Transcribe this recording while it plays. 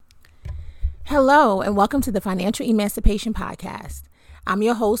Hello, and welcome to the Financial Emancipation Podcast. I'm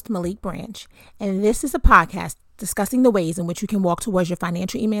your host, Malik Branch, and this is a podcast discussing the ways in which you can walk towards your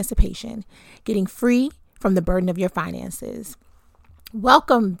financial emancipation, getting free from the burden of your finances.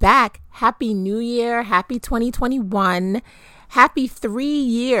 Welcome back. Happy New Year. Happy 2021. Happy 3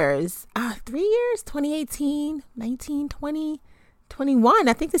 years. 3 years? 2018, 19, 20, 21.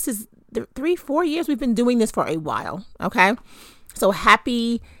 I think this is 4 years. We've been doing this for a while. Okay. So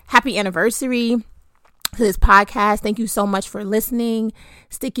happy anniversary to this podcast. Thank you so much for listening,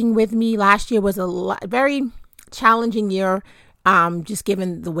 sticking with me. Last year was a very challenging year, just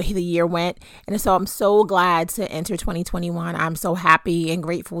given the way the year went. And so I'm so glad to enter 2021. I'm so happy and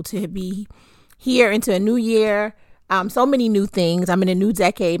grateful to be here into a new year. So many new things. I'm in a new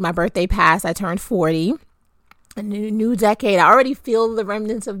decade. My birthday passed. I turned 40. A new decade. I already feel the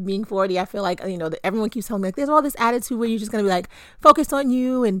remnants of being 40. I feel like, everyone keeps telling me like, there's all this attitude where you're just going to be like focused on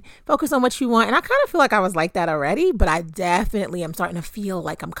you and focus on what you want. And I kind of feel like I was like that already, but I definitely am starting to feel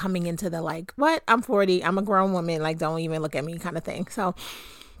like I'm coming into the like, what? I'm 40. I'm a grown woman. Like, don't even look at me kind of thing. So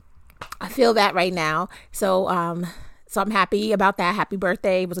I feel that right now. So I'm happy about that. Happy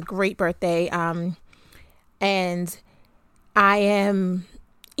birthday. It was a great birthday. And I am,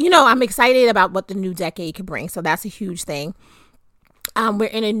 I'm excited about what the new decade could bring. So that's a huge thing. We're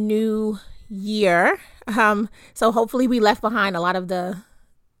in a new year. So hopefully we left behind a lot of the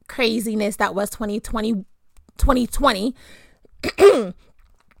craziness that was 2020.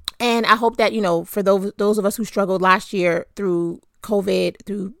 And I hope that, for those of us who struggled last year through COVID,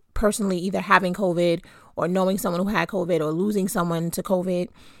 through personally either having COVID or knowing someone who had COVID or losing someone to COVID,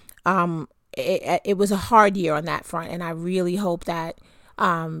 it was a hard year on that front. And I really hope that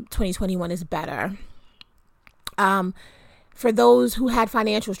 2021 is better. For those who had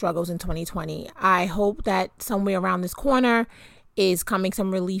financial struggles in 2020, I hope that somewhere around this corner is coming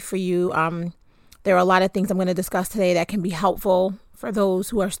some relief for you. There are a lot of things I'm going to discuss today that can be helpful for those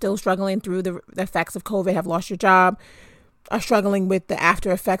who are still struggling through the effects of COVID, have lost your job, are struggling with the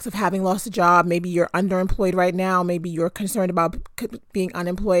after effects of having lost a job. Maybe you're underemployed right now. Maybe you're concerned about being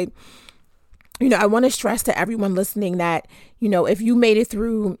unemployed. I want to stress to everyone listening that, if you made it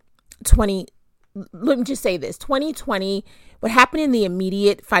through let me just say this, 2020, what happened in the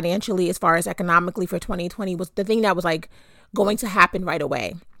immediate financially, as far as economically for 2020 was the thing that was like going to happen right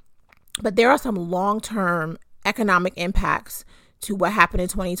away. But there are some long-term economic impacts to what happened in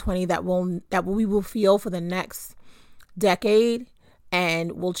 2020 that we will feel for the next decade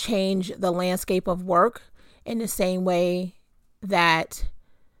and will change the landscape of work in the same way that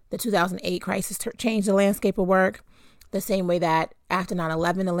the 2008 crisis changed the landscape of work, the same way that after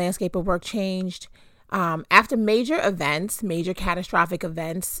 9/11, the landscape of work changed. After major catastrophic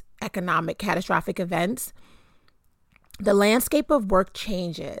events, economic catastrophic events, the landscape of work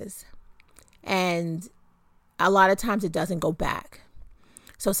changes. And a lot of times it doesn't go back.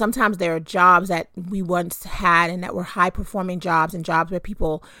 So sometimes there are jobs that we once had and that were high performing jobs and jobs where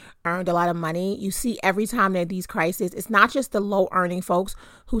people earned a lot of money. You see every time there are these crises, it's not just the low earning folks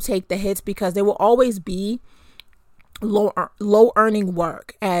who take the hits, because there will always be low earning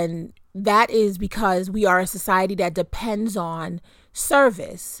work. And that is because we are a society that depends on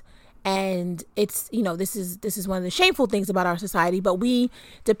service. And it's, this is one of the shameful things about our society, but we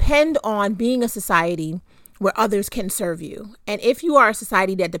depend on being a society where others can serve you. And if you are a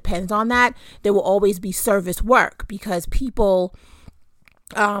society that depends on that, there will always be service work, because people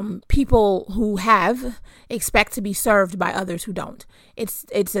who have expect to be served by others who don't. It's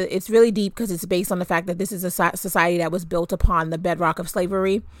really deep, because it's based on the fact that this is a society that was built upon the bedrock of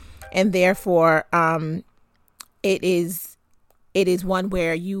slavery, and therefore it is one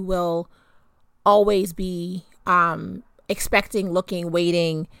where you will always be expecting, looking,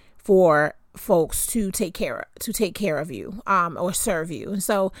 waiting for folks to take care of you or serve you. And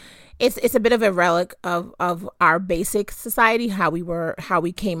so it's a bit of a relic of our basic society, how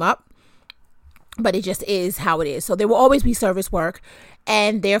we came up, but it just is how it is. So there will always be service work,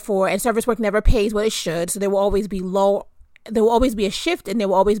 and service work never pays what it should. So there will always be a shift, and there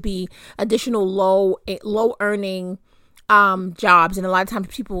will always be additional low earning jobs. And a lot of times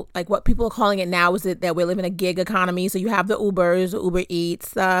people, like what people are calling it now, is that we live in a gig economy. So you have the Ubers, the Uber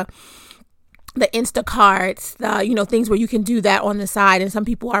Eats, the Instacarts, things where you can do that on the side. And some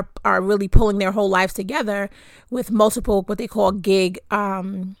people are really pulling their whole lives together with multiple, what they call gig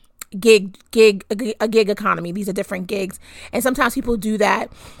economy. These are different gigs. And sometimes people do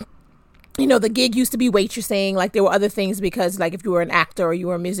that. The gig used to be waitressing. Like there were other things, because like if you were an actor or you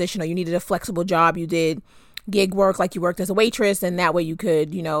were a musician or you needed a flexible job, you did gig work, like you worked as a waitress, and that way you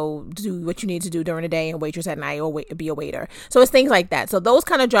could, do what you need to do during the day and waitress at night, or be a waiter. So it's things like that. So those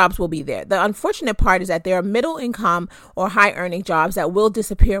kind of jobs will be there. The unfortunate part is that there are middle income or high earning jobs that will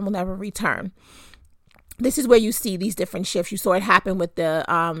disappear and will never return. This is where you see these different shifts. You saw it happen with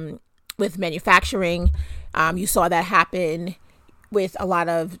with manufacturing. You saw that happen with a lot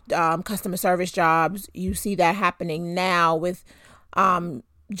of customer service jobs. You see that happening now with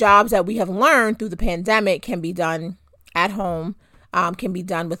jobs that we have learned through the pandemic can be done at home, can be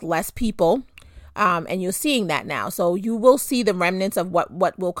done with less people. And you're seeing that now. So you will see the remnants of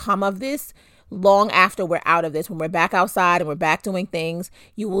what will come of this long after we're out of this. When we're back outside and we're back doing things,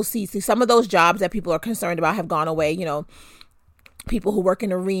 you will see some of those jobs that people are concerned about have gone away. People who work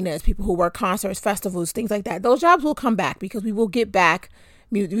in arenas, people who work concerts, festivals, things like that. Those jobs will come back because we will get back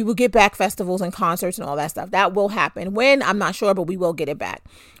festivals and concerts and all that stuff. That will happen. When, I'm not sure, but we will get it back.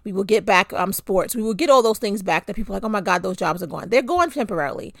 We will get back sports. We will get all those things back that people are like, oh my God, those jobs are gone. They're gone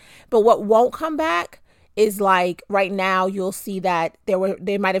temporarily. But what won't come back is, like, right now you'll see that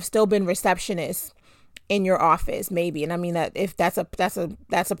there might have still been receptionists in your office, maybe. And I mean that if that's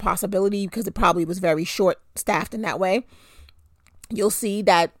a possibility, because it probably was very short staffed in that way. You'll see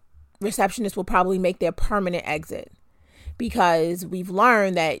that receptionists will probably make their permanent exit, because we've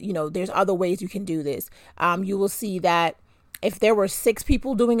learned that, there's other ways you can do this. You will see that if there were 6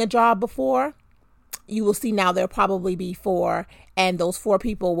 people doing a job before, you will see now there'll probably be 4, and those 4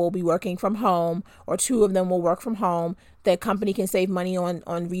 people will be working from home, or 2 of them will work from home. The company can save money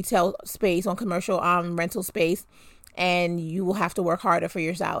on retail space, on commercial rental space, and you will have to work harder for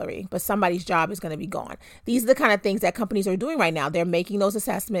your salary, but somebody's job is going to be gone. These are the kind of things that companies are doing right now. They're making those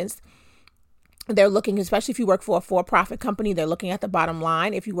assessments. They're looking, especially if you work for a for-profit company, they're looking at the bottom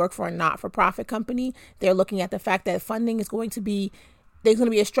line. If you work for a not-for-profit company, they're looking at the fact that funding is there's going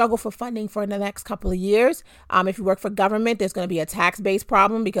to be a struggle for funding for the next couple of years. If you work for government, there's going to be a tax-based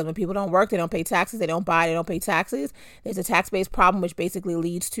problem, because when people don't work, they don't pay taxes, they don't buy, they don't pay taxes. There's a tax-based problem, which basically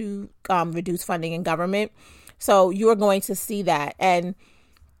leads to reduced funding in government. So you're going to see that, and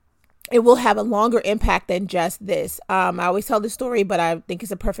it will have a longer impact than just this. I always tell this story, but I think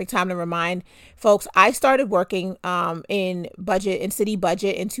it's a perfect time to remind folks. I started working in city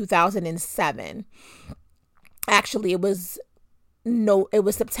budget in 2007. Actually, it was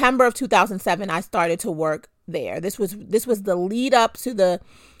September of 2007. I started to work there. This was the lead up to the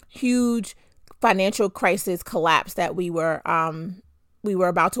huge financial crisis collapse that we were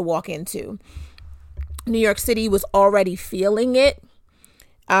about to walk into. New York City was already feeling it,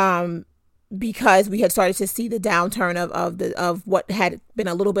 because we had started to see the downturn of what had been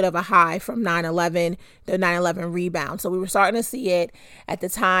a little bit of a high from 9/11, the 9/11 rebound. So we were starting to see it at the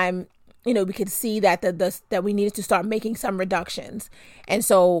time. We could see that that we needed to start making some reductions. And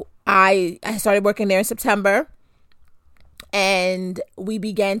so I started working there in September, and we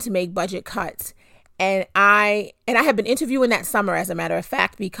began to make budget cuts. And I had been interviewing that summer, as a matter of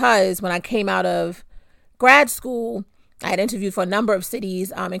fact, because when I came out of grad school, I had interviewed for a number of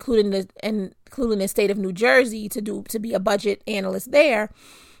cities, including the state of New Jersey, to be a budget analyst there.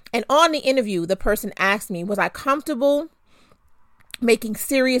 And on the interview, the person asked me, was I comfortable making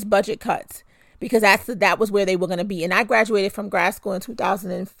serious budget cuts? Because that was where they were going to be. And I graduated from grad school in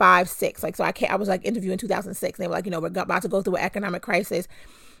 2005-06. I was interviewing in 2006. They were like, we're about to go through an economic crisis,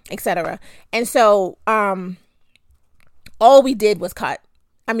 etc. And so all we did was cut.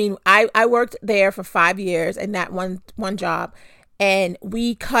 I mean, I worked there for 5 years in that one job, and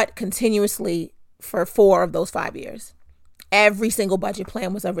we cut continuously for 4 of those 5 years. Every single budget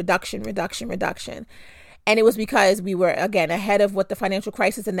plan was a reduction. And it was because we were, again, ahead of what the financial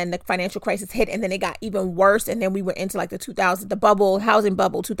crisis, and then the financial crisis hit, and then it got even worse. And then we were into like the housing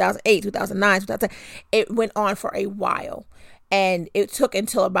bubble, 2008, 2009, it went on for a while. And it took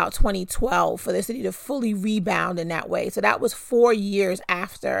until about 2012 for the city to fully rebound in that way. So that was 4 years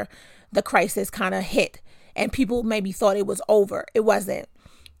after the crisis kind of hit, and people maybe thought it was over. It wasn't.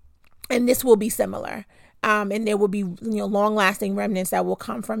 And this will be similar. And there will be, long-lasting remnants that will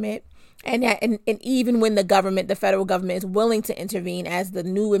come from it. And even when the federal government is willing to intervene, as the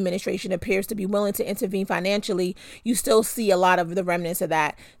new administration appears to be willing to intervene financially, you still see a lot of the remnants of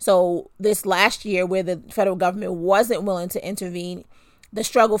that. So this last year, where the federal government wasn't willing to intervene, the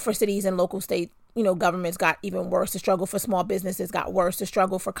struggle for cities and local state, governments got even worse. The struggle for small businesses got worse. The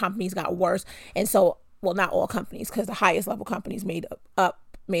struggle for companies got worse. And so, well, not all companies, because the highest level companies made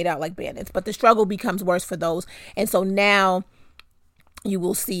out like bandits, but the struggle becomes worse for those. And so now you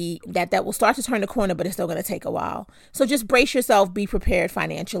will see that will start to turn the corner, but it's still going to take a while. So just brace yourself, be prepared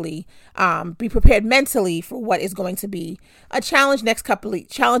financially, be prepared mentally for what is going to be a challenging next couple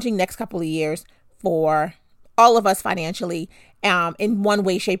of years for all of us financially in one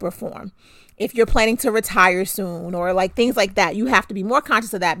way, shape, or form. If you're planning to retire soon or like things like that, you have to be more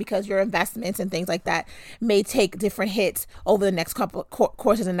conscious of that because your investments and things like that may take different hits over the next couple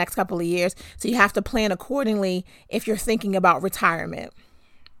courses in the next couple of years. So you have to plan accordingly if you're thinking about retirement.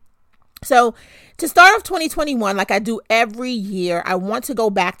 So to start off 2021, like I do every year, I want to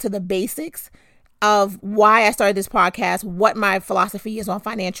go back to the basics of why I started this podcast, what my philosophy is on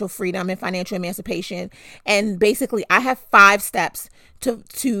financial freedom and financial emancipation. And basically I have 5 steps to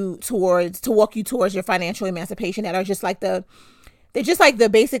walk you towards your financial emancipation that are just like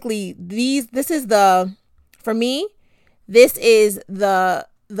for me, this is the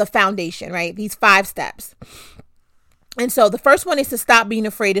foundation, right? These 5 steps. And so the first one is to stop being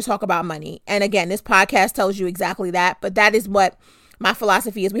afraid to talk about money. And again, this podcast tells you exactly that, but that is what my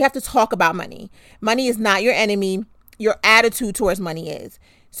philosophy is. We have to talk about money. Money is not your enemy. Your attitude towards money is.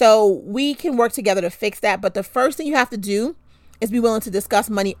 So we can work together to fix that. But the first thing you have to do is be willing to discuss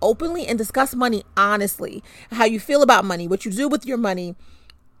money openly and discuss money honestly. How you feel about money, what you do with your money.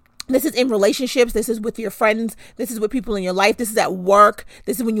 This is in relationships. This is with your friends. This is with people in your life. This is at work.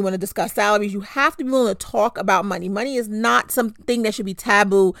 This is when you want to discuss salaries. You have to be willing to talk about money. Money is not something that should be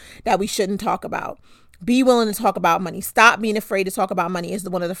taboo, that we shouldn't talk about. Be willing to talk about money. Stop being afraid to talk about money is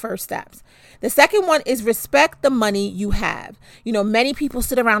one of the first steps. The second one is respect the money you have. You know, many people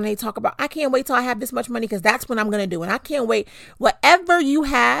sit around and they talk about, I can't wait till I have this much money because that's what I'm going to do. And I can't wait. Whatever you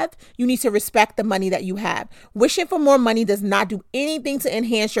have, you need to respect the money that you have. Wishing for more money does not do anything to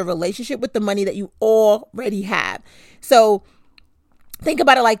enhance your relationship with the money that you already have. So think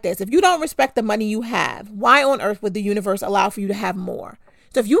about it like this. If you don't respect the money you have, why on earth would the universe allow for you to have more?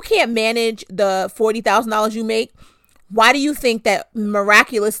 So if you can't manage the $40,000 you make, why do you think that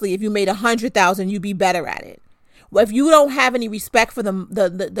miraculously, if you made $100,000, you'd be better at it? Well, if you don't have any respect for the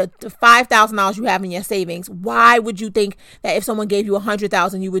 $5,000 you have in your savings, why would you think that if someone gave you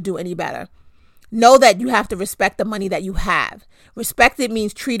 $100,000, you would do any better? Know that you have to respect the money that you have. Respect it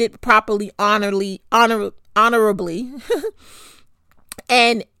means treat it properly, honorably,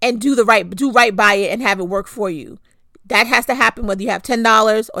 and do right by it and have it work for you. That has to happen whether you have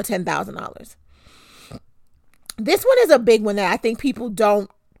 $10 or $10,000. This one is a big one that I think people don't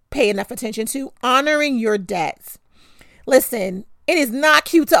pay enough attention to. Honoring your debts. Listen, it is not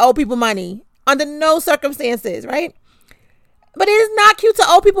cute to owe people money under no circumstances, right? But it is not cute to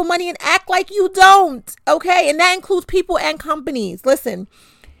owe people money and act like you don't, okay? And that includes people and companies. Listen,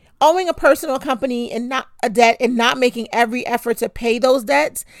 owing a person or company and not a debt and not making every effort to pay those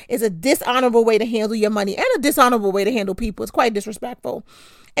debts is a dishonorable way to handle your money and a dishonorable way to handle people. It's quite disrespectful.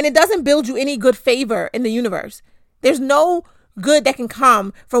 And it doesn't build you any good favor in the universe. There's no good that can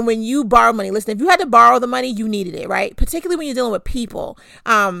come from when you borrow money. Listen, if you had to borrow the money, you needed it, right? Particularly when you're dealing with people.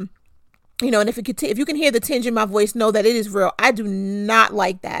 And if you can hear the tinge in my voice, know that it is real. I do not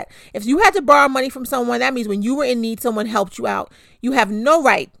like that. If you had to borrow money from someone, that means when you were in need, someone helped you out. You have no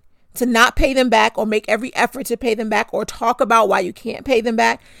right to not pay them back or make every effort to pay them back or talk about why you can't pay them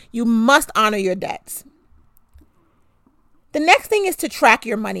back. You must honor your debts. The next thing is to track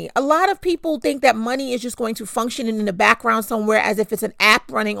your money. A lot of people think that money is just going to function in the background somewhere as if it's an app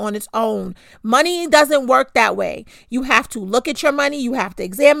running on its own. Money doesn't work that way. You have to look at your money. You have to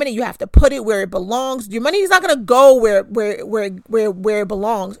examine it. You have to put it where it belongs. Your money is not going to go where it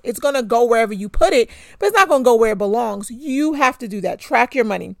belongs. It's going to go wherever you put it, but it's not going to go where it belongs. You have to do that. Track your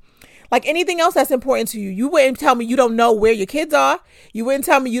money. Like anything else that's important to you. You wouldn't tell me you don't know where your kids are. You wouldn't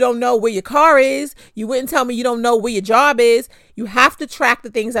tell me you don't know where your car is. You wouldn't tell me you don't know where your job is. You have to track the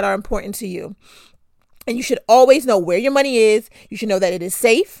things that are important to you. And you should always know where your money is. You should know that it is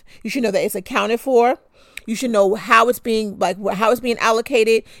safe. You should know that it's accounted for. You should know how it's being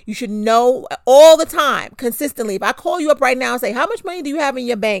allocated. You should know all the time, consistently. If I call you up right now and say, how much money do you have in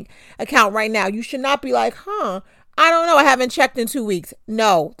your bank account right now? You should not be like, I don't know. I haven't checked in 2 weeks.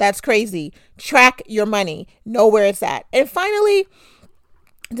 No, that's crazy. Track your money. Know where it's at. And finally,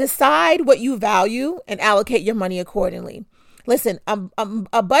 decide what you value and allocate your money accordingly. Listen,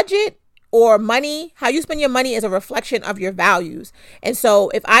 a budget or money, how you spend your money is a reflection of your values. And so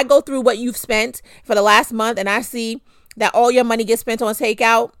if I go through what you've spent for the last month and I see that all your money gets spent on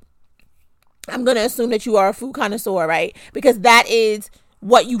takeout, I'm going to assume that you are a food connoisseur, right? Because that is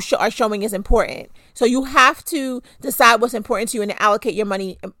what you are showing is important. So you have to decide what's important to you and allocate your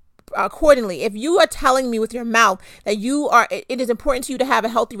money accordingly. If you are telling me with your mouth that it is important to you to have a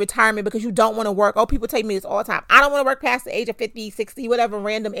healthy retirement because you don't want to work. Oh, people tell me this all the time. I don't want to work past the age of 50, 60, whatever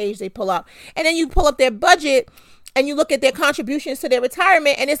random age they pull up. And then you pull up their budget and you look at their contributions to their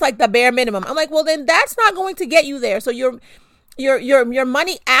retirement and it's like the bare minimum. I'm like, well, then that's not going to get you there. So your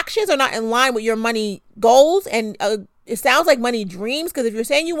money actions are not in line with your money goals, and it sounds like money dreams, because if you're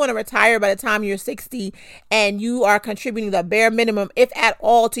saying you want to retire by the time you're 60 and you are contributing the bare minimum, if at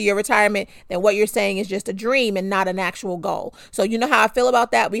all, to your retirement, then what you're saying is just a dream and not an actual goal. So you know how I feel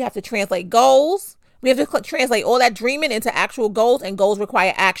about that. We have to translate goals. We have to translate all that dreaming into actual goals, and goals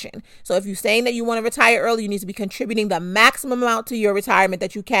require action. So if you're saying that you want to retire early, you need to be contributing the maximum amount to your retirement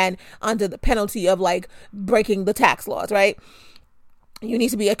that you can under the penalty of like breaking the tax laws, right? You need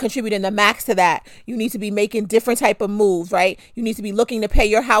to be contributing the max to that. You need to be making different type of moves, right? You need to be looking to pay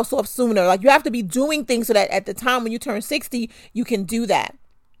your house off sooner. Like, you have to be doing things so that at the time when you turn 60, you can do that.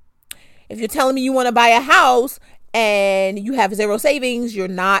 If you're telling me you want to buy a house and you have zero savings, you're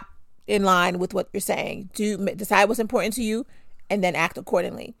not in line with what you're saying. Decide what's important to you and then act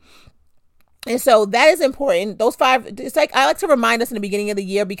accordingly. And so that is important. Those 5, it's like, I like to remind us in the beginning of the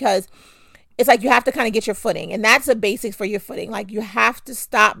year, because it's like you have to kind of get your footing, and that's a basic for your footing. Like, you have to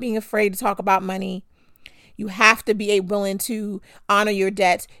stop being afraid to talk about money. You have to be willing to honor your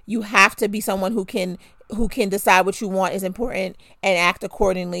debts. You have to be someone who can decide what you want is important and act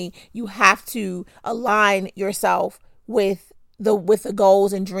accordingly. You have to align yourself with the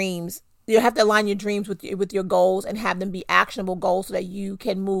goals and dreams. You have to align your dreams with your goals and have them be actionable goals so that you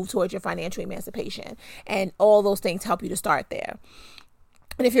can move towards your financial emancipation. And all those things help you to start there.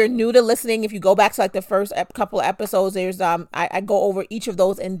 And if you're new to listening, if you go back to like the first couple of episodes, there's I go over each of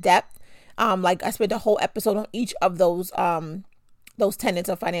those in depth. Like, I spent a whole episode on each of those tenets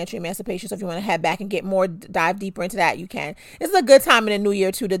of financial emancipation. So if you want to head back and get more, dive deeper into that, you can. This is a good time in the new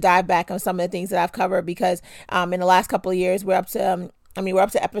year too to dive back on some of the things that I've covered, because in the last couple of years we're up to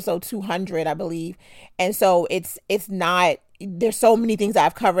episode 200, I believe. And so it's not, there's so many things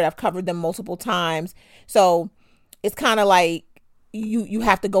I've covered. I've covered them multiple times. So it's kind of like, you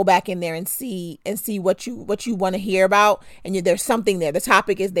have to go back in there and see what you want to hear about, and there's something there. The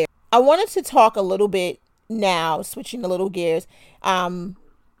topic is there. I wanted to talk a little bit now, switching a little gears, to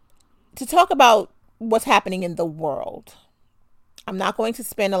talk about what's happening in the world. I'm not going to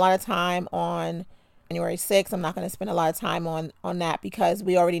spend a lot of time on January 6th. I'm not going to spend a lot of time on that, because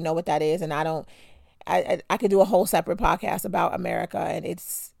we already know what that is, and I could do a whole separate podcast about America and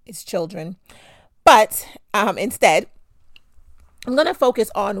its children. But instead, I'm going to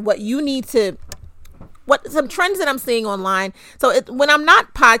focus on what some trends that I'm seeing online. So when I'm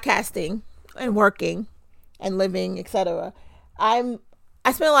not podcasting and working and living, etc., I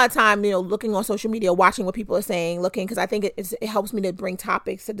spend a lot of time, looking on social media, watching what people are saying, because I think it helps me to bring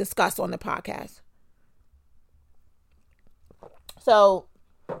topics to discuss on the podcast. So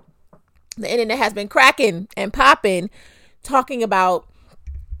the internet has been cracking and popping, talking about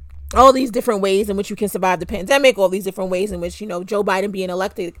all these different ways in which you can survive the pandemic, all these different ways in which, Joe Biden being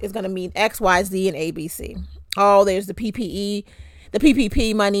elected is going to mean X, Y, Z, and ABC. Oh, there's the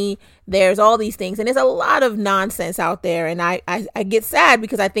PPP money. There's all these things. And there's a lot of nonsense out there. And I get sad,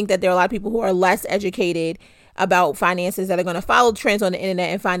 because I think that there are a lot of people who are less educated about finances that are going to follow trends on the internet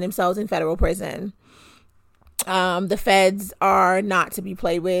and find themselves in federal prison. The feds are not to be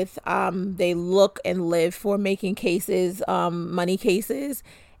played with. They look and live for making cases, money cases,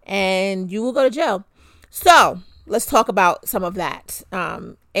 and you will go to jail. So let's talk about some of that.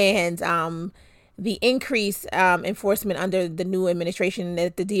 And the increased enforcement under the new administration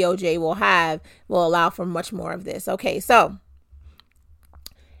that the DOJ will allow for much more of this. Okay, so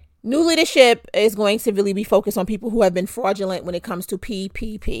new leadership is going to really be focused on people who have been fraudulent when it comes to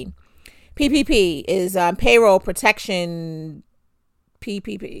PPP. PPP is payroll protection.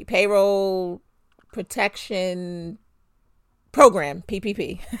 Payroll protection program.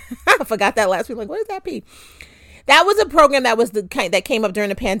 PPP. I forgot that last week. Like, what is that P? That was a program that came up during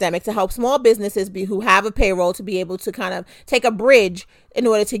the pandemic to help small businesses who have a payroll to be able to kind of take a bridge in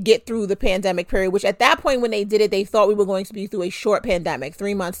order to get through the pandemic period, which at that point when they did it, they thought we were going to be through a short pandemic,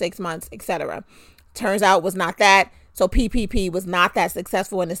 3 months, 6 months, etc. Turns out was not that. So PPP was not that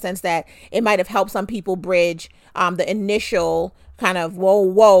successful in the sense that it might have helped some people bridge the initial kind of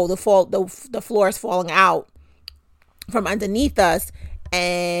the floor is falling out from underneath us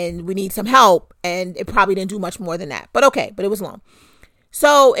and we need some help, and it probably didn't do much more than that. But it was a loan.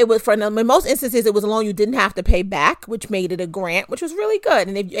 So it was in most instances it was a loan you didn't have to pay back, which made it a grant, which was really good.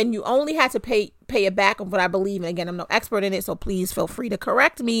 And you only had to pay it back of what I believe. And again, I'm no expert in it, so please feel free to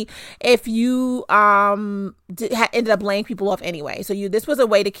correct me if you ended up laying people off anyway. So this was a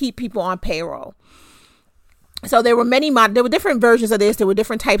way to keep people on payroll. So there were there were different versions of this. There were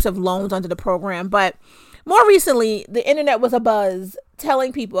different types of loans under the program, but more recently, the internet was abuzz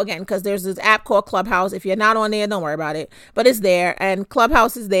telling people, again, because there's this app called Clubhouse. If you're not on there, don't worry about it. But it's there, and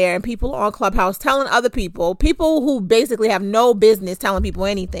Clubhouse is there, and people on Clubhouse telling other people who basically have no business telling people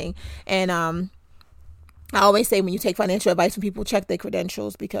anything. And I always say, when you take financial advice from people, check their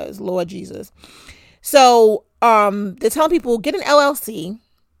credentials, because Lord Jesus. So they're telling people, get an LLC,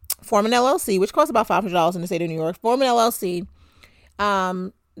 form an LLC, which costs about $500 in the state of New York. Form an LLC.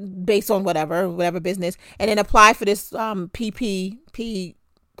 Based on whatever business, and then apply for this PPP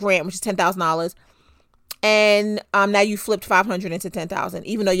grant, which is $10,000. And now you flipped 500 into 10,000,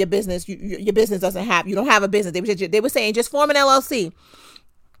 even though your business you don't have a business. They were saying just form an LLC,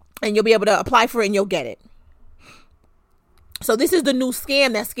 and you'll be able to apply for it, and you'll get it. So this is the new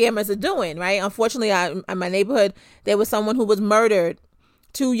scam that scammers are doing, right? Unfortunately, in my neighborhood, there was someone who was murdered.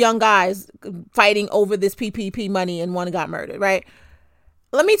 2 young guys fighting over this PPP money, and one got murdered, right?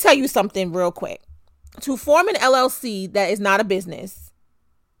 Let me tell you something real quick. To form an LLC that is not a business,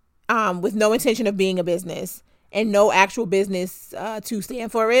 with no intention of being a business and no actual business to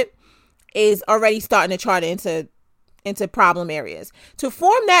stand for it, is already starting to chart into problem areas. To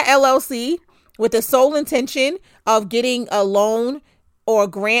form that LLC with the sole intention of getting a loan or a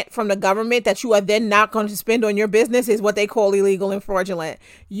grant from the government that you are then not going to spend on your business is what they call illegal and fraudulent.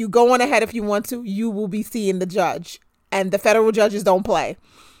 You go on ahead if you want to. You will be seeing the judge. And the federal judges don't play.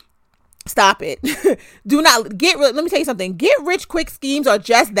 Stop it. Do not let me tell you something. Get rich quick schemes are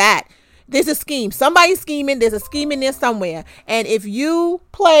just that. There's a scheme. Somebody's scheming. There's a scheme in there somewhere. And if you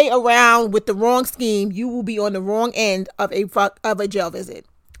play around with the wrong scheme, you will be on the wrong end of a jail visit.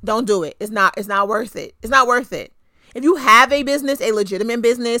 Don't do it. It's not worth it. It's not worth it. If you have a business, a legitimate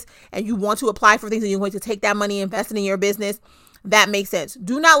business, and you want to apply for things and you're going to take that money, invest it in your business, that makes sense.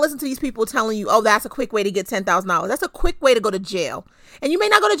 Do not listen to these people telling you, oh, that's a quick way to get $10,000. That's a quick way to go to jail. And you may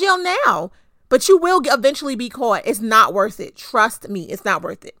not go to jail now, but you will eventually be caught. It's not worth it. Trust me, it's not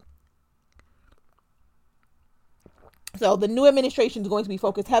worth it. So the new administration is going to be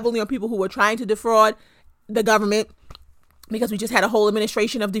focused heavily on people who are trying to defraud the government, because we just had a whole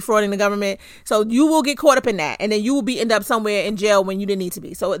administration of defrauding the government. So you will get caught up in that. And then you will end up somewhere in jail when you didn't need to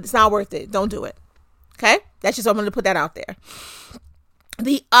be. So it's not worth it. Don't do it. Okay, that's just, I'm going to put that out there.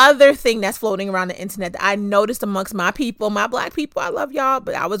 The other thing that's floating around the internet that I noticed amongst my people, my Black people, I love y'all,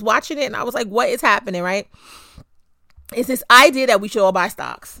 but I was watching it and I was like, what is happening, right? It's this idea that we should all buy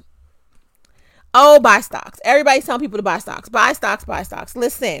stocks. Oh, buy stocks. Everybody's telling people to buy stocks. Buy stocks, buy stocks.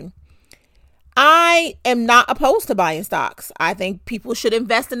 Listen, I am not opposed to buying stocks. I think people should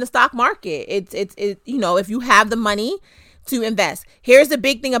invest in the stock market. It's if you have the money to invest. Here's the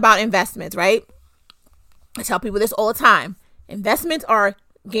big thing about investments, right? I tell people this all the time. Investments are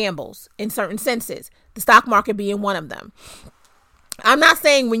gambles in certain senses, the stock market being one of them. I'm not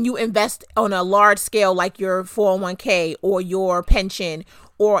saying when you invest on a large scale, like your 401k or your pension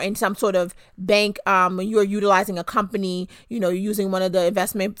or in some sort of bank, when you're utilizing a company, you're using one of the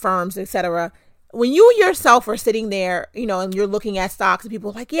investment firms, etc. When you yourself are sitting there, and you're looking at stocks, and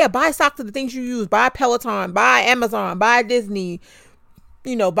people are like, yeah, buy stocks of the things you use, buy Peloton, buy Amazon, buy Disney,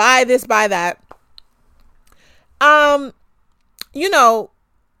 buy this, buy that.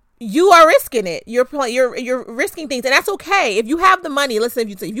 You are risking it. You're risking things, and that's okay. If you have the money, listen,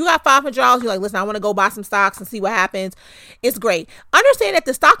 if you got $500, you're like, listen, I want to go buy some stocks and see what happens. It's great. Understand that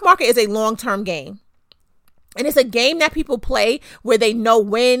the stock market is a long-term game. And it's a game that people play where they know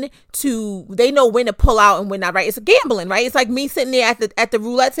when to pull out and when not, right? It's a gambling, right? It's like me sitting there at the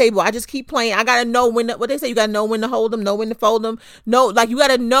roulette table. I just keep playing. I got to know what they say, you got to know when to hold them, know when to fold them. You got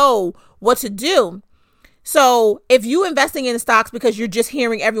to know what to do. So if you investing in stocks because you're just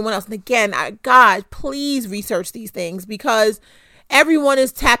hearing everyone else, and again, God, please research these things, because everyone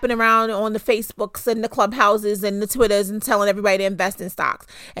is tapping around on the Facebooks and the Clubhouses and the Twitters and telling everybody to invest in stocks.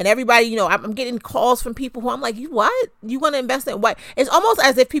 And everybody, I'm getting calls from people who I'm like, what? You want to invest in what? It's almost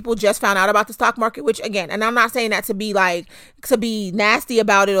as if people just found out about the stock market, which again, and I'm not saying that to be nasty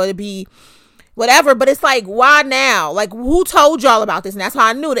about it or to be whatever, but it's like, why now? Like, who told y'all about this? And that's how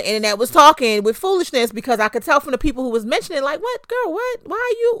I knew the internet was talking with foolishness, because I could tell from the people who was mentioning, like, what, girl, what? Why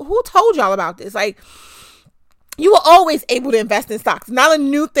are you? Who told y'all about this? Like, you were always able to invest in stocks. It's not a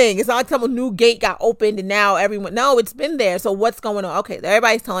new thing. It's not like some new gate got opened and now everyone, no, it's been there. So what's going on? Okay,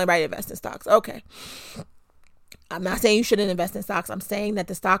 everybody's telling everybody to invest in stocks. Okay. I'm not saying you shouldn't invest in stocks. I'm saying that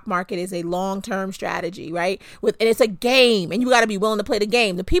the stock market is a long-term strategy, right? And it's a game, and you got to be willing to play the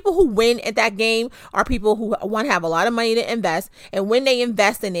game. The people who win at that game are people who have a lot of money to invest, and when they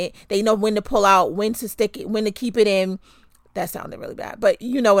invest in it, they know when to pull out, when to stick it, when to keep it in. That sounded really bad, but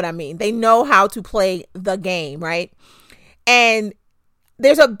you know what I mean. They know how to play the game, right? And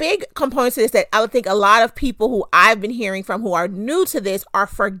there's a big component to this that I think a lot of people who I've been hearing from who are new to this are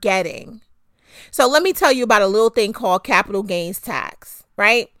forgetting. So let me tell you about a little thing called capital gains tax,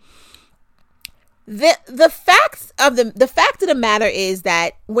 right? The fact of the matter is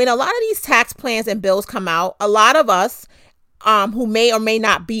that when a lot of these tax plans and bills come out, a lot of us who may or may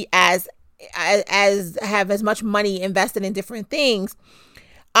not be as have as much money invested in different things,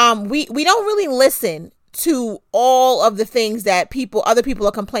 we don't really listen to all of the things that other people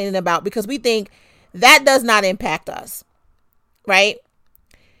are complaining about, because we think that does not impact us, right?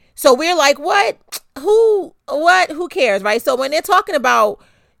 So we're like, who cares, right? So when they're talking about,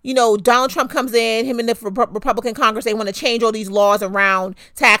 Donald Trump comes in, him and the Republican Congress, they want to change all these laws around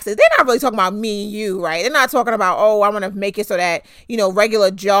taxes. They're not really talking about me and you, right? They're not talking about, I want to make it so that,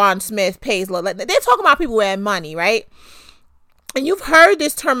 regular John Smith pays. They're talking about people who have money, right? And you've heard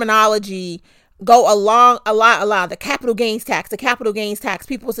this terminology go along a lot, the capital gains tax.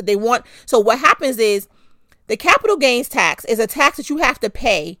 People said they want. So what happens is the capital gains tax is a tax that you have to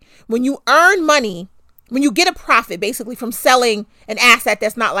pay when you earn money, when you get a profit basically from selling an asset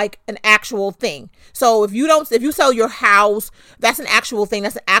that's not like an actual thing. So if you sell your house, that's an actual thing.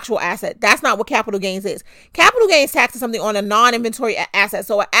 That's an actual asset. That's not what capital gains is. Capital gains tax is something on a non-inventory asset.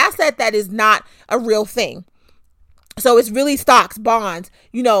 So an asset that is not a real thing. So it's really stocks, bonds,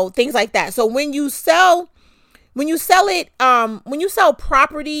 things like that. So when you sell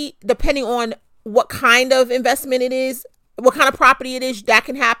property, depending on what kind of investment it is, what kind of property it is, that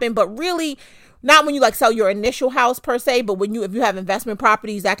can happen. But really not when you sell your initial house per se, but if you have investment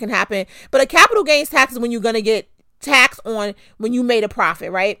properties, that can happen. But a capital gains tax is when you're going to get taxed on when you made a profit,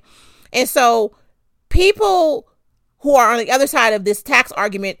 right? And so people who are on the other side of this tax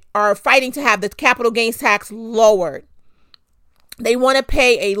argument are fighting to have the capital gains tax lowered. They want to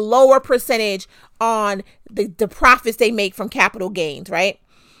pay a lower percentage on the profits they make from capital gains, right?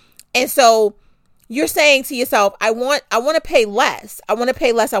 And so you're saying to yourself, I want to pay less. I want to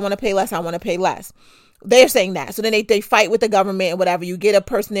pay less. They're saying that. So then they fight with the government and whatever. You get a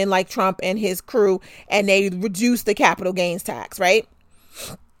person in like Trump and his crew, and they reduce the capital gains tax, right?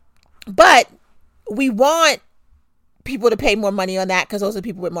 But we want people to pay more money on that because those are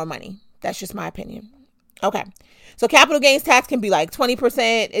people with more money. That's just my opinion. Okay. So capital gains tax can be like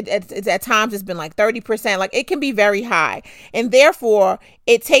 20%. It's at times it's been like 30%. Like it can be very high. And therefore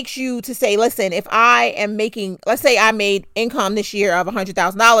it takes you to say, listen, if I am making, let's say I made income this year of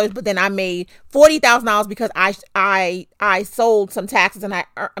 $100,000, but then I made $40,000 because I sold some taxes and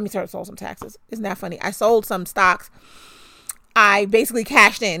sold some taxes. Isn't that funny? I sold some stocks. I basically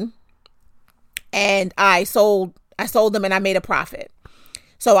cashed in and I sold them and I made a profit.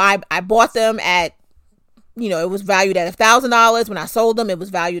 So I bought them at, it was valued at $1,000. When I sold them, it was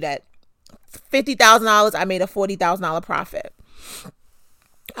valued at $50,000. I made a $40,000 profit.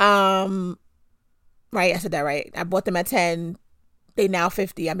 Right. I said that right. I bought them at 10. They now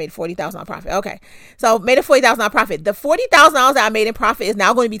 50. I made $40,000 profit. Okay. So made a $40,000 profit. The $40,000 that I made in profit is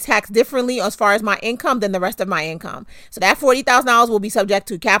now going to be taxed differently as far as my income than the rest of my income. So that $40,000 will be subject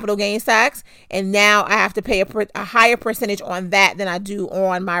to capital gains tax. And now I have to pay a higher percentage on that than I do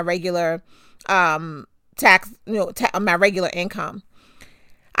on my regular, tax, on my regular income.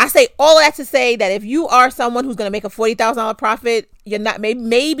 I say all that to say that if you are someone who's going to make a $40,000 profit,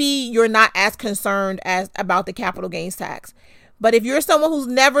 maybe you're not as concerned about the capital gains tax. But if you're someone who's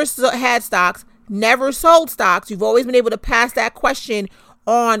never had stocks, never sold stocks, you've always been able to pass that question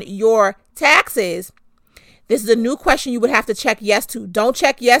on your taxes, this is a new question you would have to check yes to. Don't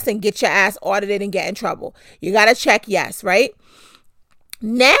check yes and get your ass audited and get in trouble. You got to check yes, right?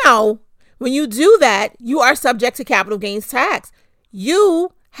 Now, when you do that, you are subject to capital gains tax.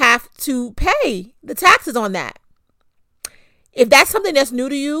 You have to pay the taxes on that. If that's something that's new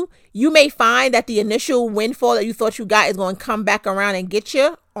to you, you may find that the initial windfall that you thought you got is going to come back around and get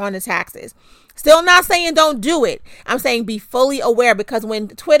you on the taxes. Still not saying don't do it. I'm saying be fully aware, because when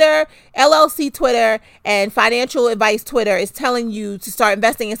Twitter, LLC Twitter, and financial advice Twitter is telling you to start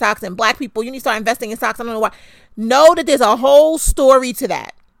investing in stocks, and black people, you need to start investing in stocks, I don't know why. Know that there's a whole story to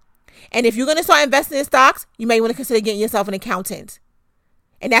that. And if you're going to start investing in stocks, you may want to consider getting yourself an accountant.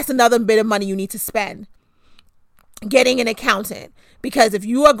 And that's another bit of money you need to spend. Getting an accountant. Because if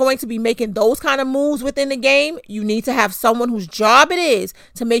you are going to be making those kind of moves within the game, you need to have someone whose job it is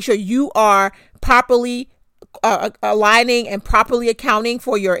to make sure you are properly aligning and properly accounting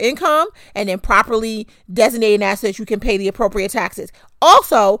for your income, and then properly designating assets you can pay the appropriate taxes.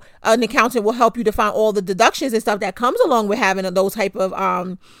 Also, an accountant will help you to find all the deductions and stuff that comes along with having those type of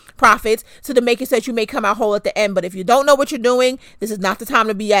profits, so to make it so that you may come out whole at the end. But if you don't know what you're doing, this is not the time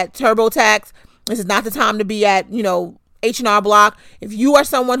to be at TurboTax. This is not the time to be at, H&R Block. If you are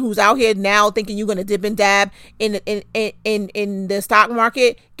someone who's out here now thinking you're going to dip and dab in the stock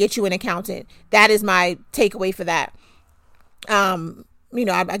market, get you an accountant. That is my takeaway for that. I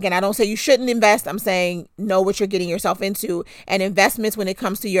don't say you shouldn't invest. I'm saying know what you're getting yourself into. And investments, when it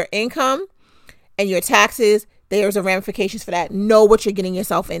comes to your income and your taxes, there's a ramifications for that. Know what you're getting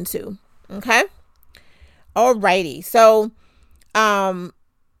yourself into. Okay. Alrighty. So,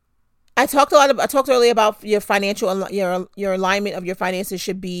 I talked earlier about your financial, your alignment of your finances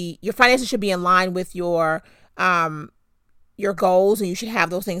should be in line with your goals, and you should have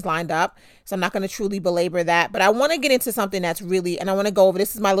those things lined up. So I'm not going to truly belabor that, but I want to get into something that's really, and I want to go over,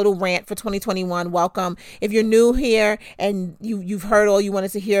 this is my little rant for 2021. Welcome. If you're new here and you've heard all you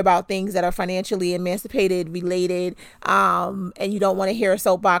wanted to hear about things that are financially emancipated related, and you don't want to hear a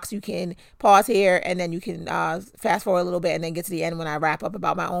soapbox, you can pause here and then you can fast forward a little bit and then get to the end when I wrap up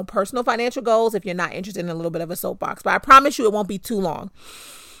about my own personal financial goals if you're not interested in a little bit of a soapbox. But I promise you it won't be too long.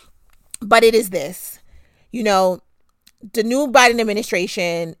 But it is this, the new Biden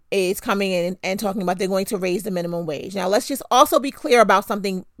administration is coming in and talking about they're going to raise the minimum wage. Now, let's just also be clear about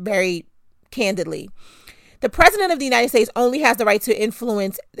something very candidly. The president of the United States only has the right to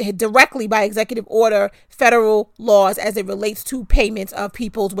influence directly by executive order federal laws as it relates to payments of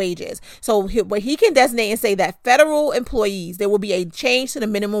people's wages. So what he can designate and say that federal employees, there will be a change to the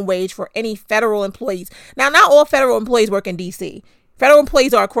minimum wage for any federal employees. Now, not all federal employees work in D.C. Federal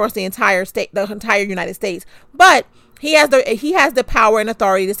employees are across the entire state, the entire United States, but he has the power and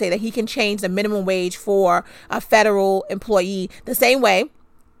authority to say that he can change the minimum wage for a federal employee the same way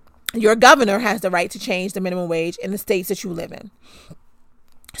your governor has the right to change the minimum wage in the states that you live in.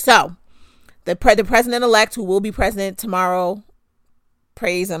 So the president-elect, who will be president tomorrow,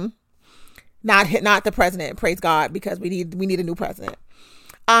 praise him, not the president, praise God, because we need a new president,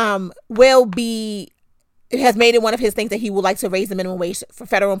 has made it one of his things that he would like to raise the minimum wage for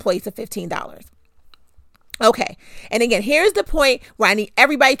federal employees to $15. Okay. And again, here's the point where I need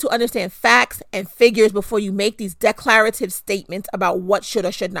everybody to understand facts and figures before you make these declarative statements about what should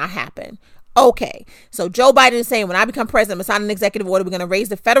or should not happen. Okay. So Joe Biden is saying, when I become president, I'm going to sign an executive order. We're going to raise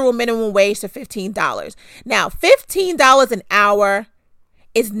the federal minimum wage to $15. Now, $15 an hour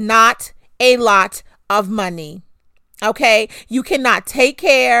is not a lot of money. Okay, you cannot take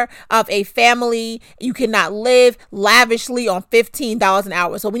care of a family. You cannot live lavishly on $15 an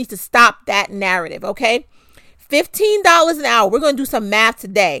hour. So we need to stop that narrative. Okay, $15 an hour. We're going to do some math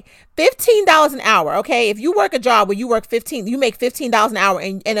today. $15 an hour. Okay, if you work a job where you make $15 an hour,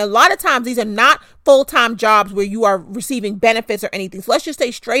 and a lot of times these are not full-time jobs where you are receiving benefits or anything. So let's just say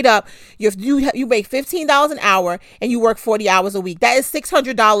straight up, you make $15 an hour and you work 40 hours a week. That is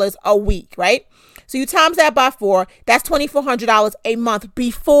 $600 a week, right? So you times that by 4, that's $2,400 a month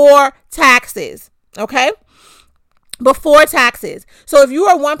before taxes, okay? Before taxes. So if you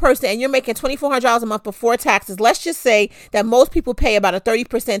are one person and you're making $2,400 a month before taxes, let's just say that most people pay about a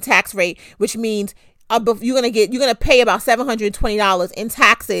 30% tax rate, which means you're going to pay about $720 in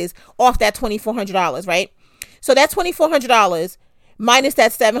taxes off that $2,400, right? So that $2,400 minus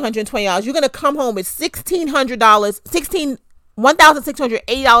that $720, you're going to come home with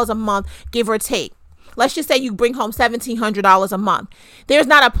 $1,680 a month, give or take. Let's just say you bring home $1,700 a month. There's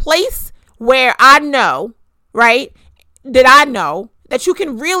not a place where I know, right, that you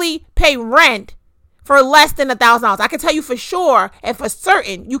can really pay rent for less than $1,000. I can tell you for sure and for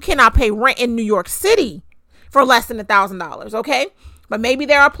certain you cannot pay rent in New York City for less than $1,000, okay? But maybe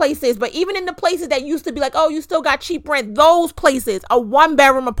there are places, but even in the places that used to be like, oh, you still got cheap rent, those places, a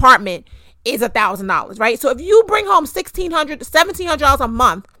 1-bedroom apartment is $1,000, right? So if you bring home $1,600 to $1,700 a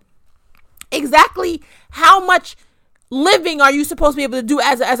month, exactly how much living are you supposed to be able to do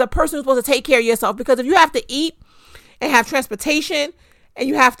as a person who's supposed to take care of yourself? Because if you have to eat and have transportation and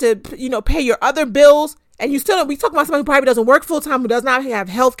you have to, pay your other bills, and we talk about somebody who probably doesn't work full time, who does not have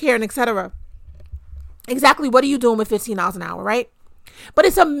health care and etc. Exactly what are you doing with $15 an hour, right? But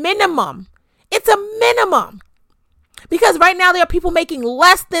it's a minimum. It's a minimum. Because right now there are people making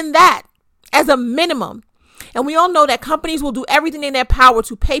less than that as a minimum. And we all know that companies will do everything in their power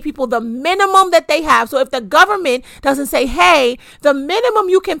to pay people the minimum that they have. So if the government doesn't say, hey, the minimum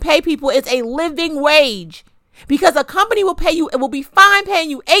you can pay people is a living wage, because a company will pay you, it will be fine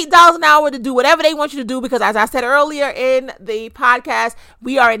paying you $8 an hour to do whatever they want you to do. Because as I said earlier in the podcast,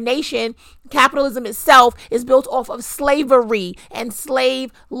 we are a nation. Capitalism itself is built off of slavery and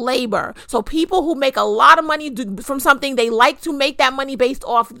slave labor. So people who make a lot of money from something, they like to make that money based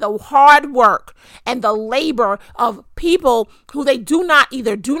off the hard work and the labor of people who they do not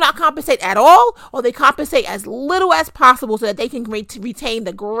compensate at all, or they compensate as little as possible so that they can retain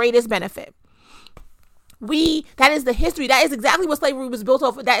the greatest benefit. That is the history. That is exactly what slavery was built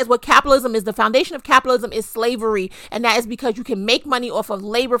off of. That is what capitalism is. The foundation of capitalism is slavery. And that is because you can make money off of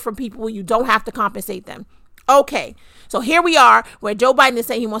labor from people you don't have to compensate them. Okay, so here we are where Joe Biden is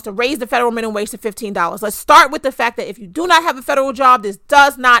saying he wants to raise the federal minimum wage to $15. Let's start with the fact that if you do not have a federal job, this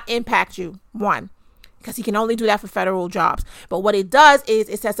does not impact you. One, because he can only do that for federal jobs. But what it does is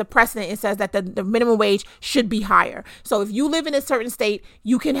it sets a precedent. It says that the minimum wage should be higher. So if you live in a certain state,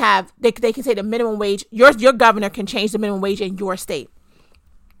 you can have, they can say the minimum wage, your governor can change the minimum wage in your state.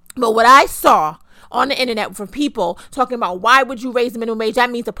 But what I saw on the internet from people talking about why would you raise the minimum wage? That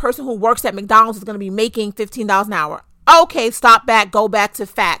means the person who works at McDonald's is going to be making $15 an hour. Okay, stop back, go back to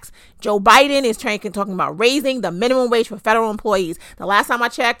facts. Joe Biden is talking about raising the minimum wage for federal employees. The last time I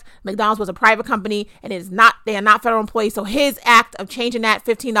checked, McDonald's was a private company and they are not federal employees. So his act of changing that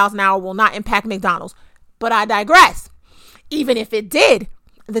 $15 an hour will not impact McDonald's. But I digress. Even if it did,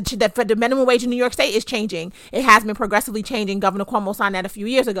 the minimum wage in New York State is changing. It has been progressively changing. Governor Cuomo signed that a few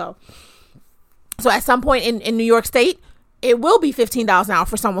years ago. So at some point in New York State, it will be $15 an hour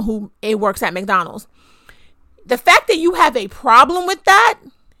for someone who works at McDonald's. The fact that you have a problem with that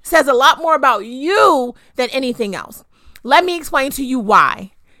says a lot more about you than anything else. Let me explain to you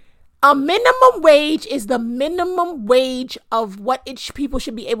why. A minimum wage is the minimum wage of what people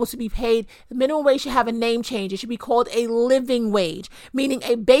should be able to be paid. The minimum wage should have a name change. It should be called a living wage, meaning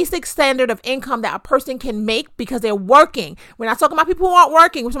a basic standard of income that a person can make because they're working. We're not talking about people who aren't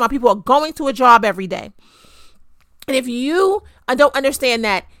working. We're talking about people who are going to a job every day. And if you don't understand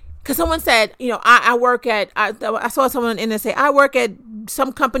that, because someone said, I saw someone in there say, I work at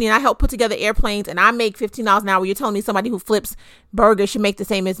some company and I help put together airplanes and I make $15 an hour. You're telling me somebody who flips burgers should make the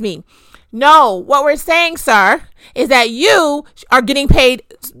same as me. No, what we're saying, sir, is that you are getting paid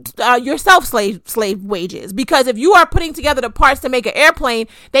yourself slave wages. Because if you are putting together the parts to make an airplane,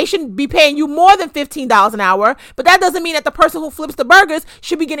 they shouldn't be paying you more than $15 an hour. But that doesn't mean that the person who flips the burgers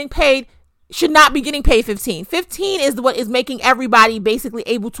should not be getting paid $15. $15 is what is making everybody basically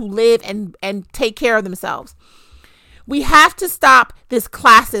able to live and take care of themselves. We have to stop this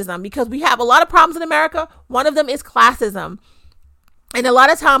classism because we have a lot of problems in America. One of them is classism. And a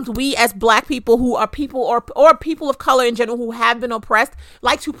lot of times we as Black people who are people or people of color in general who have been oppressed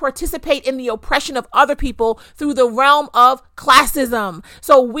like to participate in the oppression of other people through the realm of classism.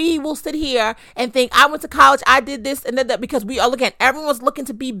 So we will sit here and think, I went to college, I did this and that, because we are looking at everyone's looking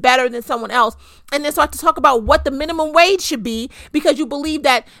to be better than someone else. And then start to talk about what the minimum wage should be because you believe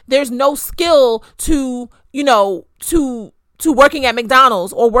that there's no skill to working at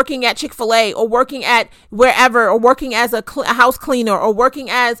McDonald's or working at Chick-fil-A or working at wherever or working as a house cleaner or working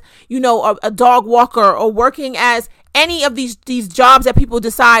as, a dog walker or working as any of these jobs that people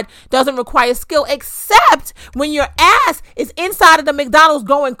decide doesn't require skill, except when your ass is inside of the McDonald's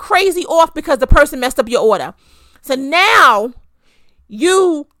going crazy off because the person messed up your order. So now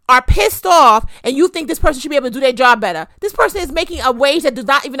you are pissed off and you think this person should be able to do their job better. This person is making a wage that does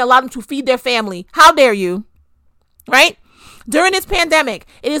not even allow them to feed their family. How dare you? Right? During this pandemic,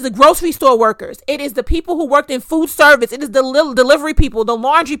 it is the grocery store workers. It is the people who worked in food service. It is the little delivery people, the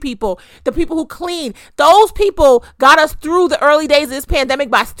laundry people, the people who clean. Those people got us through the early days of this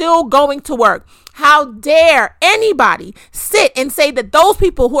pandemic by still going to work. How dare anybody sit and say that those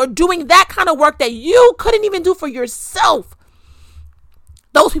people who are doing that kind of work that you couldn't even do for yourself,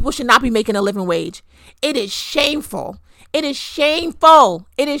 those people should not be making a living wage. It is shameful. It is shameful.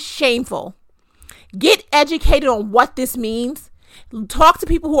 It is shameful. Get educated on what this means. Talk to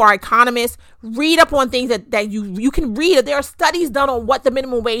people who are economists. Read up on things that you can read. There are studies done on what the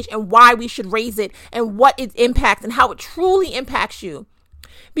minimum wage and why we should raise it and what its impacts and how it truly impacts you.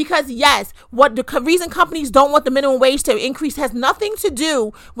 Because yes, what the reason companies don't want the minimum wage to increase has nothing to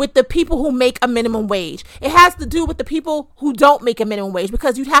do with the people who make a minimum wage. It has to do with the people who don't make a minimum wage,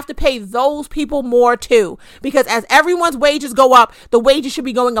 because you'd have to pay those people more too. Because as everyone's wages go up, the wages should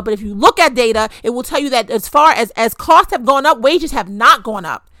be going up. But if you look at data, it will tell you that as far as costs have gone up, wages have not gone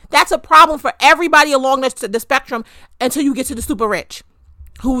up. That's a problem for everybody along the spectrum until you get to the super rich,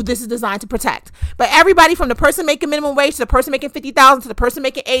 who this is designed to protect. But everybody from the person making minimum wage to the person making $50,000 to the person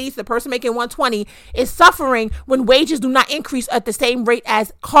making $80,000 to the person making $120,000 is suffering when wages do not increase at the same rate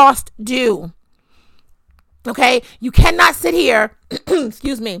as cost do. Okay? You cannot sit here,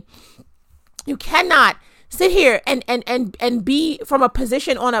 excuse me. You cannot sit here and be from a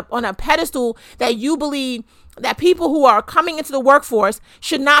position on a pedestal that you believe that people who are coming into the workforce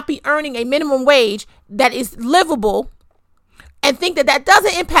should not be earning a minimum wage that is livable, and think that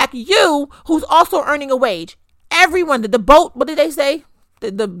doesn't impact you, who's also earning a wage. Everyone, the boat, what did they say?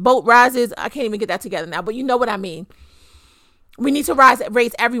 The boat rises. I can't even get that together now, but you know what I mean. We need to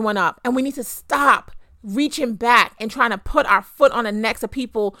raise everyone up, and we need to stop reaching back and trying to put our foot on the necks of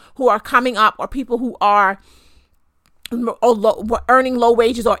people who are coming up, or people who are earning low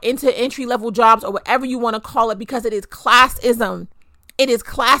wages or into entry level jobs, or whatever you want to call it, because it is classism. It is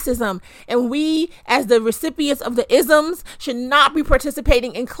classism. And we, as the recipients of the isms, should not be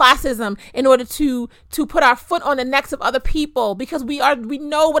participating in classism in order to put our foot on the necks of other people, because we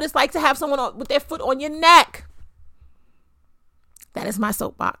know what it's like to have someone with their foot on your neck. That is my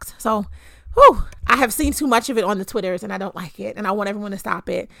soapbox. So, I have seen too much of it on the Twitters, and I don't like it, and I want everyone to stop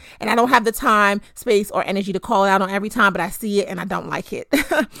it. And I don't have the time, space, or energy to call it out on every time, but I see it and I don't like it.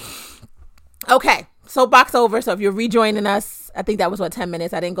 Okay, soapbox over. So if you're rejoining us, I think that was 10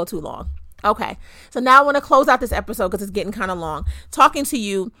 minutes. I didn't go too long. Okay, so now I want to close out this episode because it's getting kind of long, talking to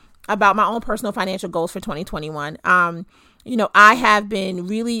you about my own personal financial goals for 2021. I have been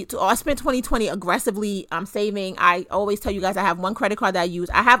I spent 2020 aggressively saving. I always tell you guys I have one credit card that I use.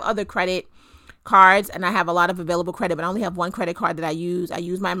 I have other credit cards and I have a lot of available credit, but I only have one credit card that I use. I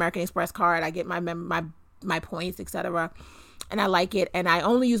use my American Express card. I get my points, etc. And I like it. And I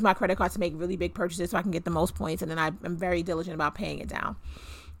only use my credit card to make really big purchases so I can get the most points. And then I'm very diligent about paying it down.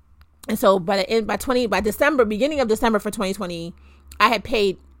 And so by December, beginning of December for 2020, I had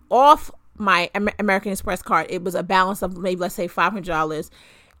paid off my American Express card. It was a balance of maybe, let's say, $500.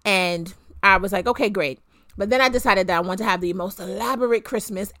 And I was like, okay, great. But then I decided that I wanted to have the most elaborate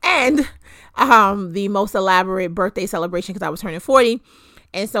Christmas and the most elaborate birthday celebration because I was turning 40.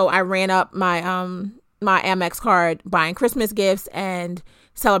 And so I ran up my my Amex card buying Christmas gifts and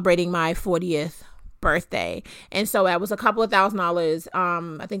celebrating my 40th birthday. And so that was a couple of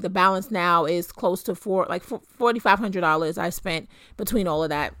 $1,000s. I think the balance now is close to $4,500 I spent between all of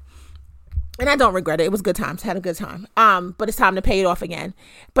that. And I don't regret it. It was good times. Had a good time. But it's time to pay it off again.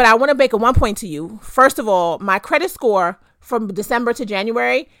 But I want to make one point to you. First of all, my credit score from December to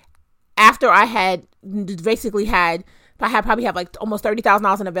January, after I had probably have like almost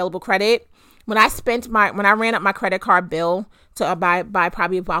 $30,000 in available credit. When I ran up my credit card bill to buy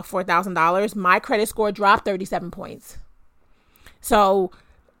probably about $4,000, my credit score dropped 37 points. So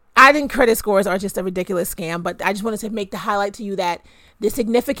I think credit scores are just a ridiculous scam, but I just wanted to make the highlight to you that the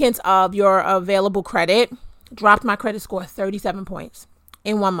significance of your available credit dropped my credit score 37 points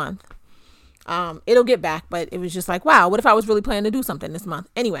in 1 month. It'll get back, but it was just like, wow, what if I was really planning to do something this month?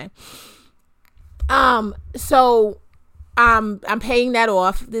 Anyway, so I'm paying that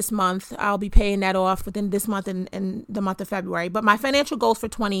off this month. I'll be paying that off within this month and the month of February. But my financial goals for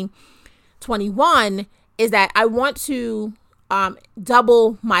 2021 is that I want to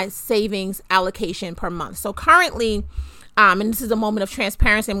double my savings allocation per month. So currently, and this is a moment of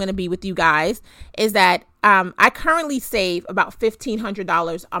transparency I'm going to be with you guys, is that I currently save about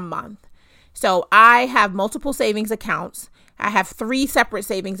 $1,500 a month. So I have multiple savings accounts. I have 3 separate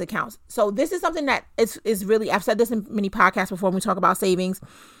savings accounts. So this is something that is really, I've said this in many podcasts before when we talk about savings.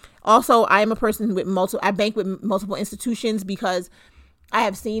 Also, I am a person I bank with multiple institutions because I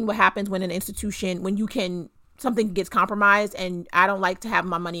have seen what happens when something gets compromised, and I don't like to have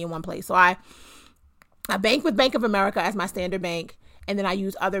my money in one place. So I bank with Bank of America as my standard bank, and then I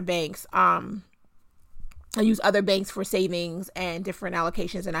use other banks. I use other banks for savings and different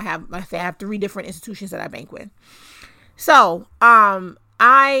allocations, and I have 3 different institutions that I bank with. So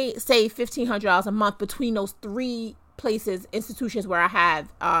I save $1,500 a month between those 3 institutions where I have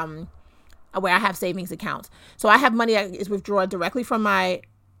savings accounts. So I have money that is withdrawn directly from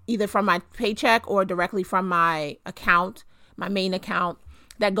either from my paycheck or directly from my account, my main account,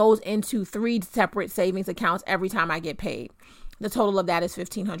 that goes into 3 separate savings accounts every time I get paid. The total of that is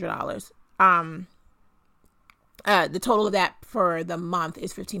 $1,500. The total of that for the month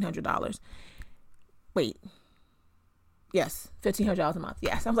is $1,500. Wait. Yes, $1,500 a month.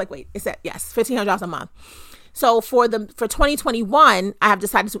 Yes, I was like, wait, is that? Yes, $1,500 a month. So for 2021, I have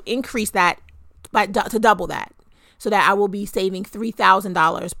decided to increase that to double that, so that I will be saving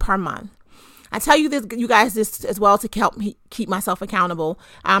 $3,000 per month. I tell you guys this as well to help me keep myself accountable.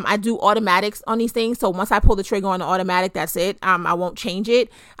 I do automatics on these things. So once I pull the trigger on the automatic, that's it. I won't change it.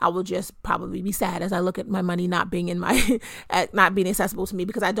 I will just probably be sad as I look at my money not being not being accessible to me,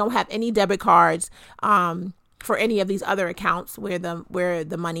 because I don't have any debit cards for any of these other accounts where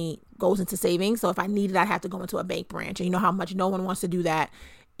the money goes into savings. So if I need it, I have to go into a bank branch. And you know how much no one wants to do that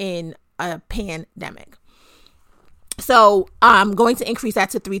in a pandemic. So I'm going to increase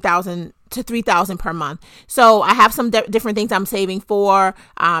that to $3,000 per month. So I have some different things I'm saving for.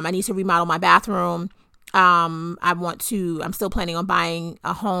 I need to remodel my bathroom. I'm still planning on buying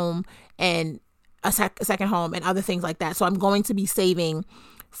a home and a second home and other things like that. So I'm going to be saving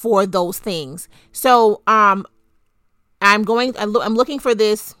for those things. So I'm looking for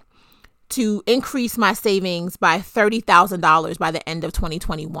this to increase my savings by $30,000 by the end of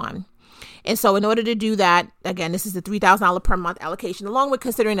 2021. And so in order to do that, again, this is the $3,000 per month allocation, along with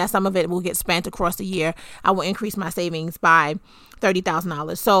considering that some of it will get spent across the year, I will increase my savings by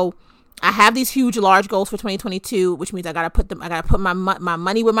 $30,000. So I have these huge, large goals for 2022, which means I got to put my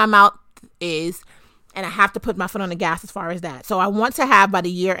money where my mouth is, and I have to put my foot on the gas as far as that. So I want to have by the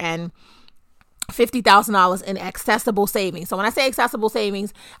year end $50,000 in accessible savings. So when I say accessible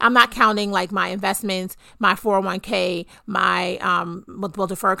savings, I'm not counting like my investments, my 401k, my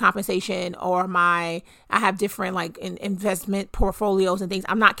deferred compensation, or I have different like investment portfolios and things.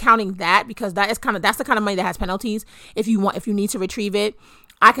 I'm not counting that because that's the kind of money that has penalties if you need to retrieve it.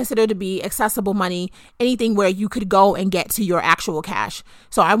 I consider to be accessible money, anything where you could go and get to your actual cash.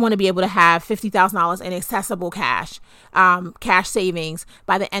 So I want to be able to have $50,000 in accessible cash savings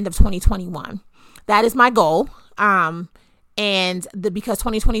by the end of 2021. That is my goal. Because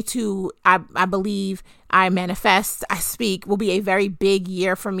 2022, I believe, I manifest, I speak, will be a very big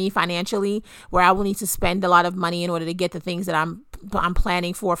year for me financially, where I will need to spend a lot of money in order to get the things that I'm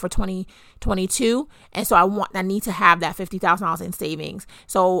planning for 2022. And so I need to have that $50,000 in savings.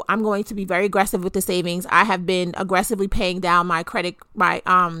 So I'm going to be very aggressive with the savings. I have been aggressively paying down my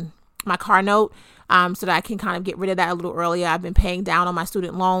car note, so that I can kind of get rid of that a little earlier. I've been paying down on my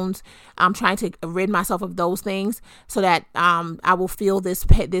student loans. I'm trying to rid myself of those things so that I will feel this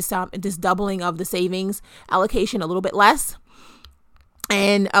doubling of the savings allocation a little bit less.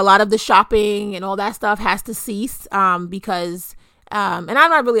 And a lot of the shopping and all that stuff has to cease because and I'm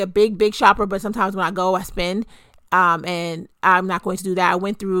not really a big shopper, but sometimes when I go, I spend. And I'm not going to do that.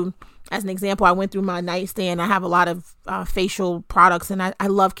 As an example, I went through my nightstand. I have a lot of facial products, and I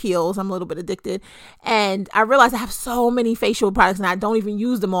love Kiehl's. I'm a little bit addicted. And I realized I have so many facial products, and I don't even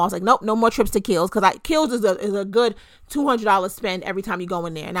use them all. I was like, nope, no more trips to Kiehl's, because Kiehl's is a good $200 spend every time you go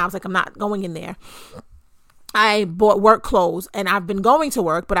in there. And I was like, I'm not going in there. I bought work clothes, and I've been going to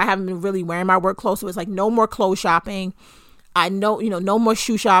work, but I haven't been really wearing my work clothes. So it's like no more clothes shopping. I know, no more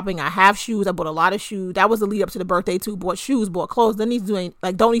shoe shopping. I have shoes. I bought a lot of shoes. That was the lead up to the birthday too. Bought shoes, bought clothes. Don't need to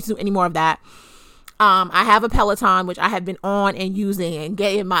do any more of that. I have a Peloton, which I have been on and using and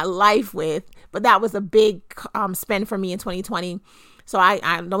getting my life with, but that was a big spend for me in 2020. So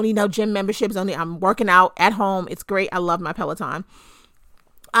I don't need no gym memberships. I'm working out at home. It's great. I love my Peloton.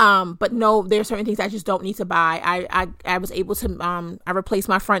 But no, there are certain things I just don't need to buy. I was able to, I replaced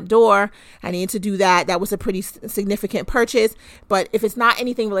my front door. I needed to do that. That was a pretty significant purchase. But if it's not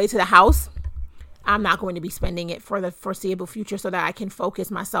anything related to the house, I'm not going to be spending it for the foreseeable future so that I can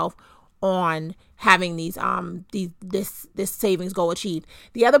focus myself on having this savings goal achieved.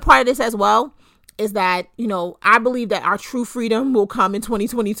 The other part of this as well is that, I believe that our true freedom will come in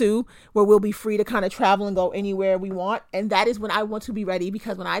 2022, where we'll be free to kind of travel and go anywhere we want. And that is when I want to be ready,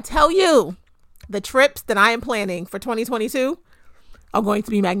 because when I tell you the trips that I am planning for 2022 are going to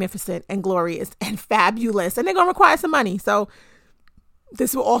be magnificent and glorious and fabulous, and they're going to require some money. So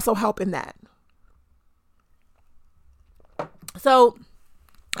this will also help in that. So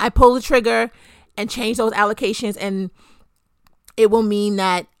I pull the trigger and change those allocations, and it will mean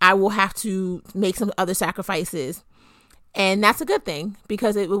that I will have to make some other sacrifices. And that's a good thing,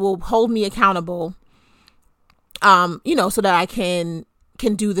 because it will hold me accountable, so that I can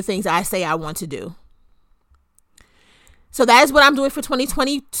do the things I say I want to do. So that is what I'm doing for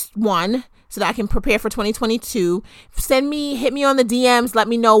 2021, so that I can prepare for 2022. Hit me on the DMs. Let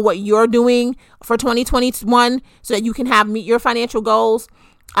me know what you're doing for 2021 so that you can meet your financial goals.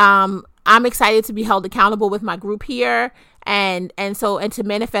 I'm excited to be held accountable with my group here and to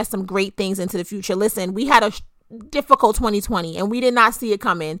manifest some great things into the future. Listen, we had a difficult 2020 and we did not see it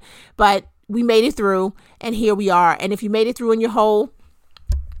coming, but we made it through, and here we are. And if you made it through in your whole,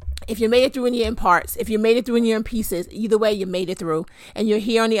 if you made it through and you're in parts, if you made it through and you're in pieces, either way, you made it through and you're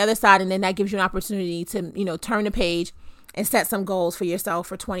here on the other side. And then that gives you an opportunity to, turn the page and set some goals for yourself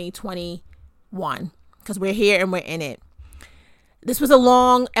for 2021, because we're here and we're in it. This was a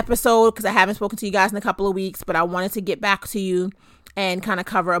long episode because I haven't spoken to you guys in a couple of weeks, but I wanted to get back to you and kind of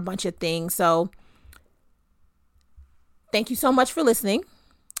cover a bunch of things. So thank you so much for listening.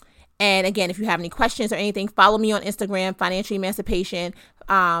 And again, if you have any questions or anything, follow me on Instagram, Financial Emancipation.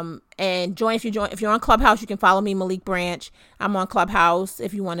 And if you're on Clubhouse, you can follow me, Malik Branch. I'm on Clubhouse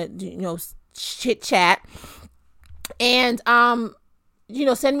if you want to, chit chat. And,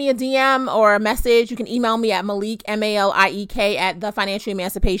 send me a DM or a message. You can email me at Malik, Malik, at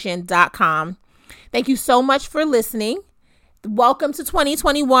thefinancialemancipation.com. Thank you so much for listening. Welcome to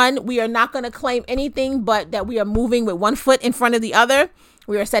 2021. We are not going to claim anything but that we are moving with one foot in front of the other.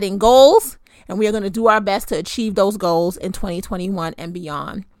 We are setting goals, and we are going to do our best to achieve those goals in 2021 and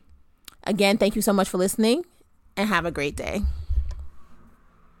beyond. Again, thank you so much for listening and have a great day.